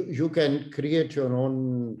 you can create your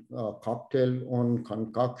own cocktail, own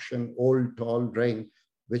concoction, old tall drink,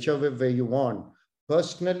 whichever way you want.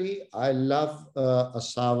 Personally, I love a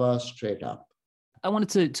Sava straight up. I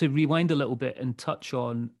wanted to rewind a little bit and touch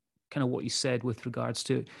on kind of what you said with regards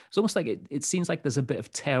to, it's almost like it seems like there's a bit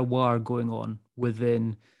of terroir going on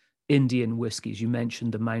within Indian whiskies. You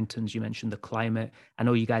mentioned the mountains, you mentioned the climate. I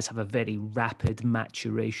know you guys have a very rapid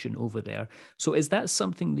maturation over there. So is that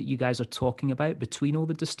something that you guys are talking about between all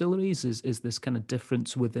the distilleries? Is this kind of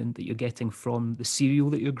difference within that you're getting from the cereal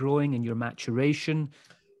that you're growing and your maturation?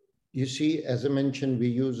 You see, as I mentioned, we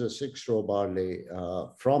use a 6-row barley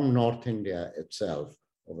from North India itself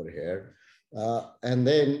over here. And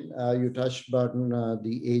then you touched upon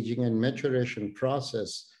the aging and maturation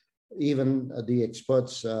process. Even the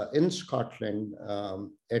experts in Scotland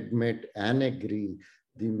admit and agree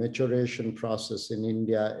the maturation process in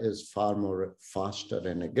India is far more faster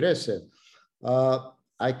and aggressive.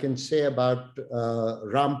 I can say about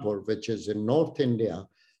Rampur, which is in North India,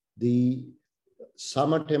 the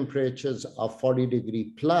summer temperatures are 40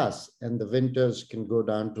 degree plus, and the winters can go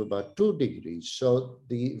down to about 2 degrees. So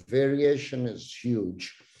the variation is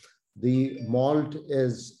huge. The malt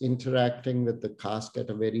is interacting with the cask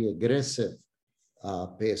at a very aggressive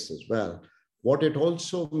pace as well. What it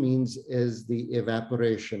also means is the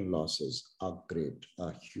evaporation losses are great,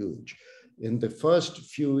 are huge. In the first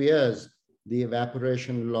few years, the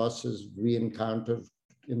evaporation losses we encountered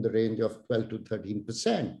in the range of 12 to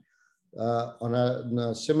 13%. On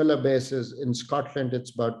a similar basis, in Scotland,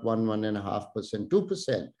 it's about 1.5%,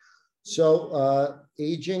 2%. So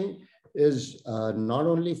aging is not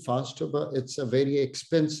only faster, but it's a very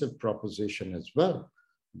expensive proposition as well,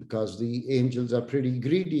 because the angels are pretty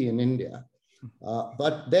greedy in India.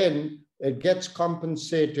 But then it gets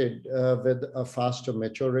compensated with a faster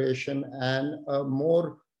maturation and a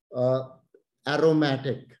more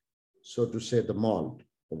aromatic, so to say, the malt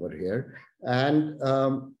over here. And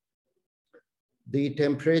the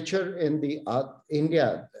temperature in the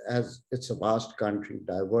India, as it's a vast country,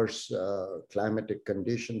 diverse climatic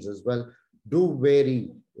conditions as well, do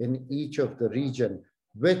vary in each of the region,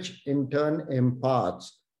 which in turn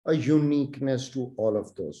imparts a uniqueness to all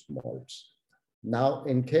of those malts. Now,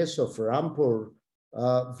 in case of Rampur,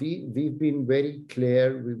 we've been very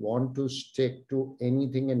clear. We want to stick to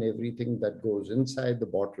anything and everything that goes inside the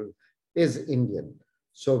bottle is Indian.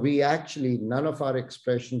 So we actually, none of our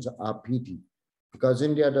expressions are peaty, because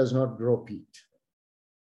India does not grow peat.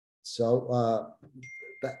 So,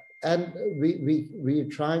 and we're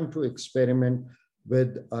trying to experiment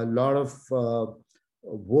with a lot of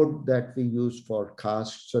wood that we use for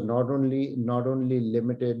casks. So not only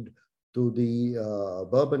limited to the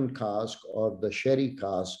bourbon cask or the sherry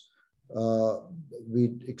cask, or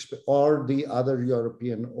the other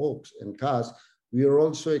European oaks and casks, we are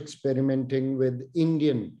also experimenting with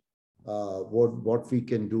Indian wood, what we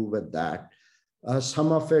can do with that.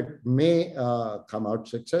 Some of it may come out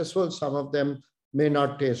successful, some of them may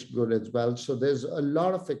not taste good as well. So there's a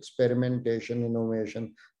lot of experimentation,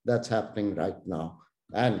 innovation that's happening right now.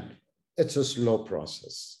 And it's a slow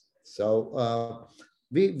process. So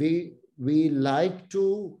we like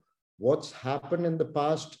to, what's happened in the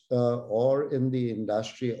past or in the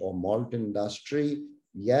industry or malt industry,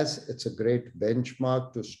 yes, it's a great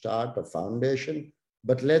benchmark to start a foundation,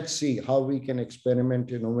 but let's see how we can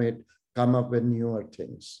experiment, innovate, come up with newer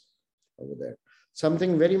things over there.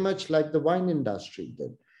 Something very much like the wine industry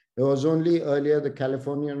did. There was only earlier the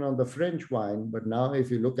Californian or the French wine, but now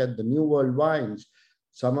if you look at the New World wines,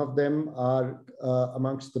 some of them are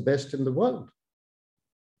amongst the best in the world.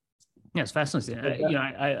 Yeah, it's fascinating.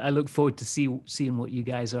 I look forward to seeing what you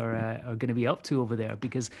guys are going to be up to over there,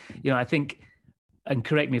 because I think, and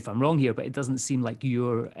correct me if I'm wrong here, but it doesn't seem like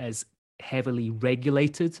you're as heavily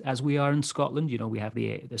regulated as we are in Scotland. We have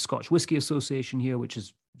the Scotch Whisky Association here, which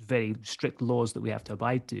is very strict laws that we have to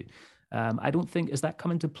abide to. I don't think, has that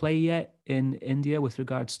come into play yet in India with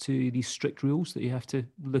regards to these strict rules that you have to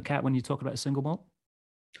look at when you talk about a single malt?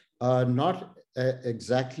 Not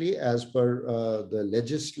exactly as per the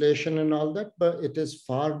legislation and all that, but it is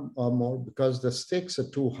far more, because the stakes are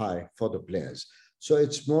too high for the players. So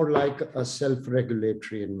it's more like a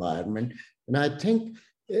self-regulatory environment. And I think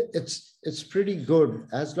it's pretty good,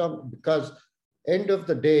 as long, because end of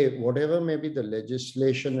the day, whatever may be the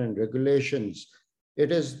legislation and regulations,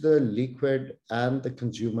 it is the liquid and the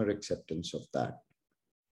consumer acceptance of that.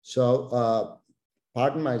 So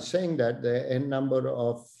pardon my saying that, there are n number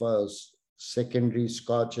of secondary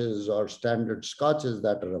scotches or standard scotches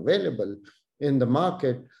that are available in the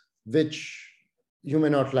market, which you may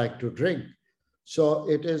not like to drink. So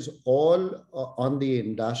it is all on the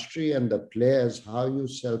industry and the players, how you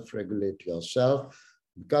self-regulate yourself,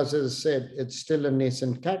 because as I said, it's still a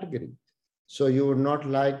nascent category. So you would not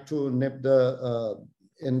like to nip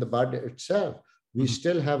in the bud itself. We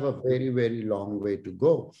still have a very, very long way to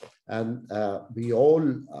go. And we all,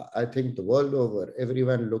 I think the world over,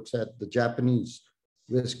 everyone looks at the Japanese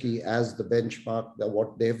whiskey as the benchmark,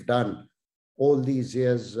 what they've done all these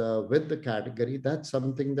years with the category. That's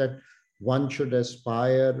something that one should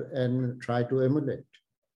aspire and try to emulate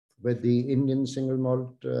with the Indian single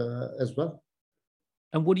malt as well.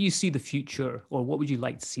 And what do you see the future, or what would you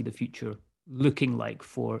like to see the future looking like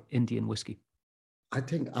for Indian whiskey? I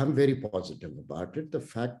think I'm very positive about it. The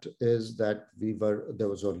fact is that there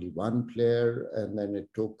was only one player, and then it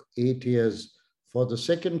took 8 years for the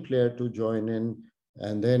second player to join in.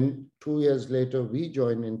 And then 2 years later, we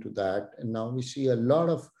joined into that. And now we see a lot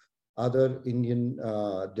of other Indian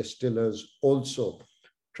distillers also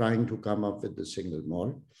trying to come up with the single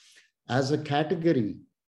malt. As a category,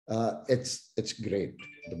 it's great.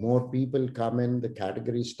 The more people come in, the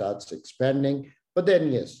category starts expanding. But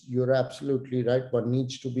then, yes, you're absolutely right. One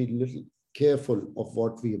needs to be a little careful of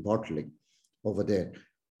what we are bottling over there.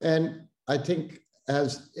 And I think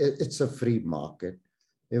as it's a free market,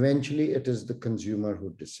 eventually it is the consumer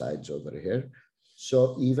who decides over here.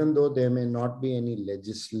 So even though there may not be any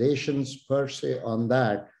legislations per se on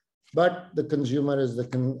that, but the consumer is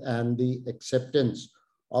and the acceptance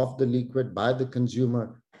of the liquid by the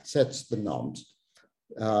consumer sets the norms.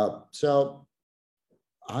 So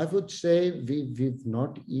I would say we've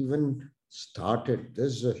not even started.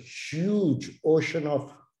 There's a huge ocean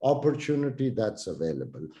of opportunity that's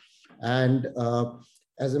available. And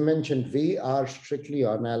as I mentioned, we are strictly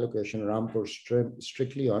on allocation, Rampur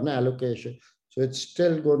strictly on allocation. So it's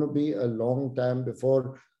still going to be a long time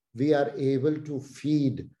before we are able to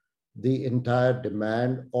feed the entire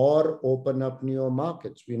demand or open up newer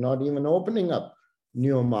markets. We're not even opening up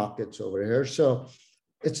newer markets over here. So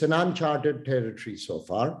it's an uncharted territory so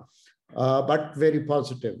far, but very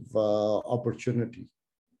positive opportunity.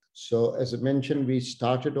 So as I mentioned, we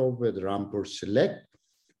started off with Rampur Select,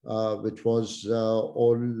 which was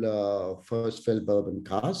all first fill bourbon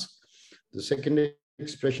cask. The second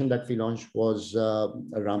expression that we launched was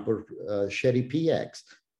Rampur Sherry PX,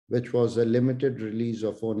 which was a limited release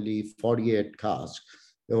of only 48 casks.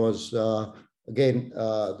 There was, again,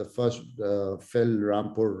 the first fill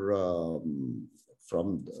Rampur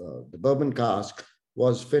from the bourbon cask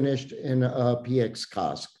was finished in a PX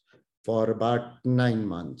cask for about 9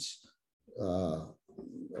 months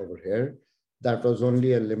over here. That was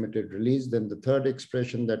only a limited release. Then the third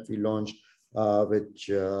expression that we launched, which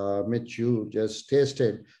Mitch, you just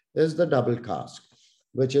tasted, is the double cask,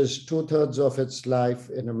 which is 2/3 of its life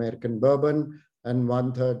in American bourbon and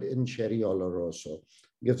 1/3 in Sherry Oloroso.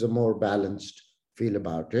 Gives a more balanced feel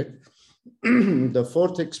about it. The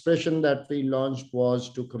fourth expression that we launched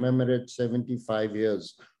was to commemorate 75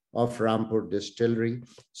 years of Rampur Distillery.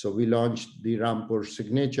 So we launched the Rampur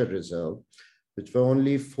Signature Reserve, which were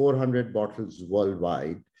only 400 bottles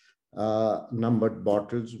worldwide, numbered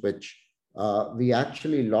bottles, which we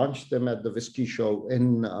actually launched them at the Whiskey Show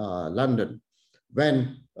in London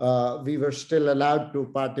when we were still allowed to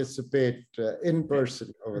participate in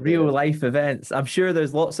person. Real life events. I'm sure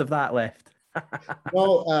there's lots of that left.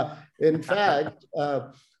 No, in fact,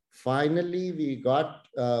 finally we got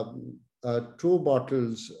 2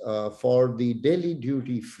 bottles for the daily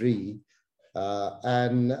duty free,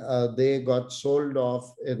 and they got sold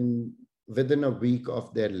off within a week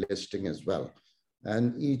of their listing as well.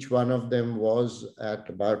 And each one of them was at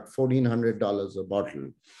about $1,400 a bottle.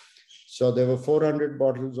 So there were 400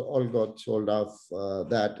 bottles, all got sold off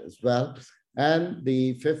that as well. And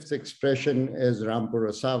the fifth expression is Rampur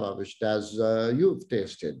Asava, which as you've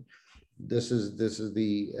tasted. This is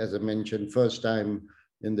the, as I mentioned, first time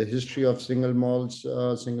in the history of single malt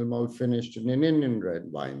finished in an Indian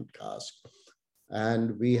red wine cask.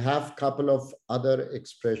 And we have a couple of other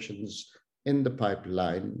expressions in the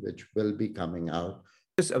pipeline, which will be coming out.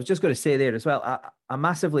 I was just going to say there as well, I'm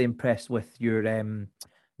massively impressed with your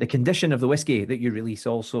the condition of the whiskey that you release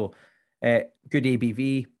also. Good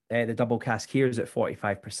ABV. The double cask here is at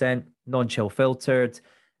 45%, non-chill filtered,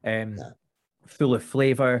 full of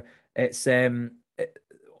flavour. It's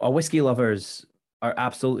our whiskey lovers are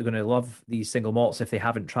absolutely going to love these single malts if they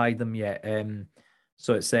haven't tried them yet.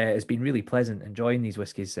 So it's been really pleasant enjoying these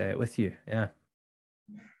whiskies with you. Yeah.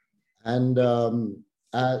 And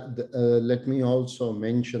let me also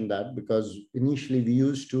mention that, because initially we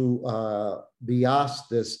used to be asked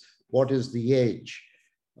this, what is the age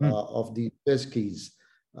of these whiskies?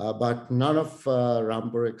 But none of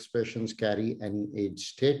Rampur expressions carry any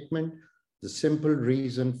age statement. The simple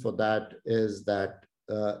reason for that is that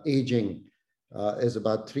aging is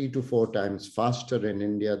about 3 to 4 times faster in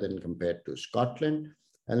India than compared to Scotland.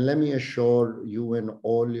 And let me assure you and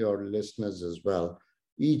all your listeners as well,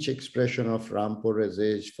 each expression of Rampur is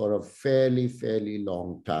aged for a fairly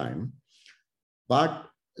long time. But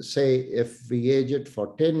say if we age it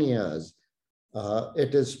for 10 years,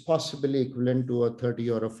 it is possibly equivalent to a 30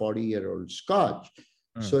 or a 40-year-old Scotch.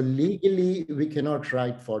 So legally, we cannot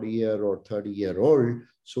write 40-year or 30-year-old.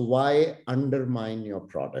 So why undermine your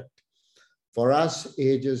product? For us,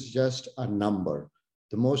 age is just a number.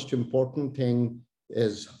 The most important thing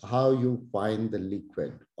is how you find the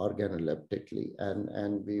liquid organoleptically.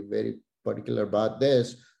 And we're very particular about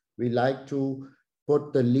this. We like to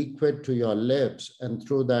put the liquid to your lips and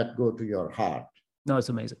through that go to your heart. No, it's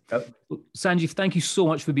amazing. Sanjeev, thank you so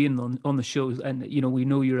much for being on the show. And, you know, we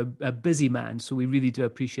know you're a busy man, so we really do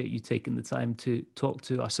appreciate you taking the time to talk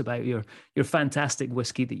to us about your fantastic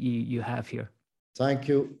whiskey that you have here. Thank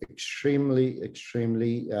you extremely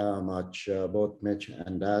much, both Mitch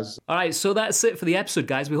and Daz. All right, so that's it for the episode,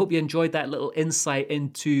 guys. We hope you enjoyed that little insight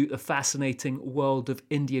into the fascinating world of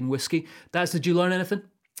Indian whiskey. Daz, did you learn anything?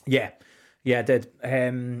 Yeah, I did.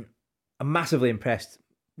 I'm massively impressed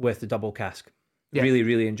with the double cask. Yeah.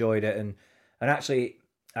 Really enjoyed it, and actually,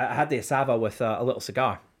 I had the Asava with a little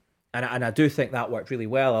cigar, and I do think that worked really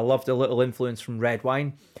well. I loved a little influence from red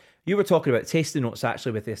wine. You were talking about tasting notes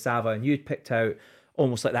actually with the Asava, and you'd picked out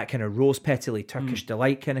almost like that kind of rose petally Turkish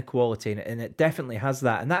delight kind of quality, and it definitely has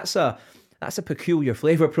that. And that's a peculiar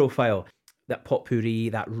flavour profile, that potpourri,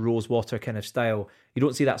 that rose water kind of style. You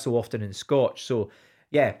don't see that so often in Scotch. So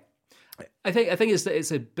yeah, I think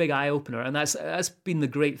it's a big eye opener, and that's been the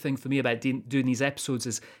great thing for me about doing these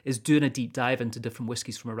episodes is doing a deep dive into different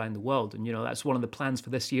whiskies from around the world, and that's one of the plans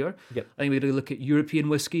for this year. Yep. I think we're going to look at European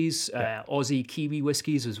whiskies, Aussie, Kiwi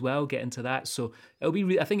whiskies as well. Get into that, so I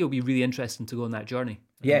think it'll be really interesting to go on that journey.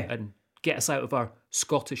 And get us out of our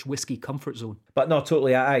Scottish whiskey comfort zone. But no,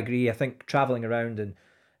 totally, I agree. I think traveling around and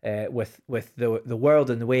with the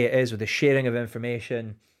world and the way it is, with the sharing of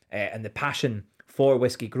information and the passion for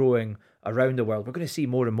whiskey growing around the world, we're going to see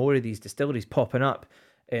more and more of these distilleries popping up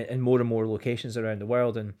in more and more locations around the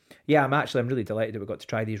world. And yeah, I'm really delighted that we got to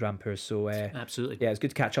try these Rampours. So absolutely, yeah, it's good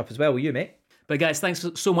to catch up as well with you, mate. But guys, thanks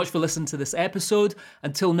so much for listening to this episode.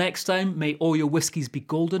 Until next time, may all your whiskies be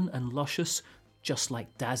golden and luscious, just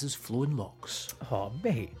like Daz's flowing locks. Oh,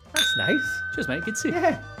 mate, that's nice. Cheers, mate. Good to see you.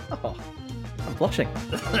 Yeah. Oh, I'm blushing.